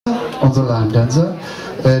unsere Line-Tänzer,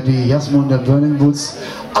 die Jasmunder Burning Boots.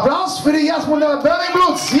 Applaus für die Jasmunder Burning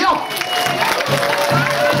Boots! Ja!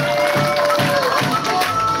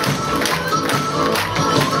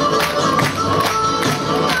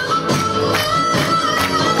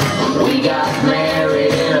 We got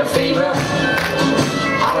married in a fever,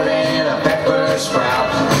 hotter than a pepper sprout.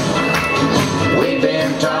 We've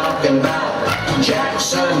been talking about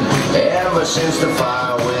Jackson ever since the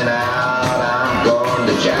fire went out. I'm going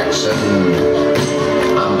to Jackson,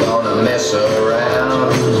 I'm gonna mess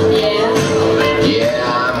around. Yeah,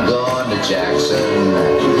 I'm going to Jackson,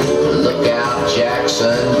 look out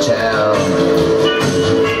Jackson Town.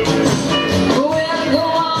 Well, go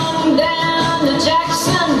on down to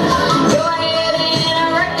Jackson, go ahead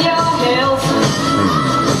and wreck your health.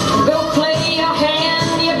 Go play your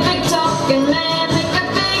hand, you big talking man, make a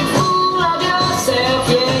big fool of yourself.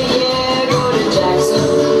 Yeah, yeah, go to Jackson,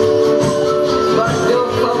 but go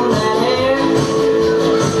comb that hair.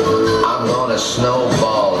 I'm gonna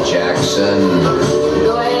snowball Jackson.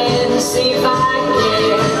 Go ahead and see if I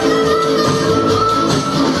care.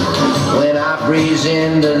 When I breeze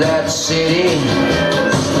into that city,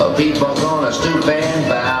 people gonna stoop and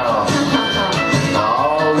bow.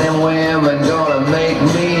 All them women gonna make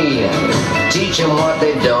me teach them what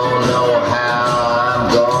they don't know how.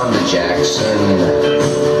 I'm going to Jackson,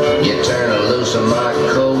 you turn loose of my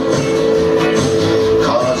coat,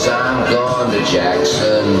 'cause I'm going to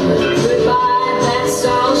Jackson.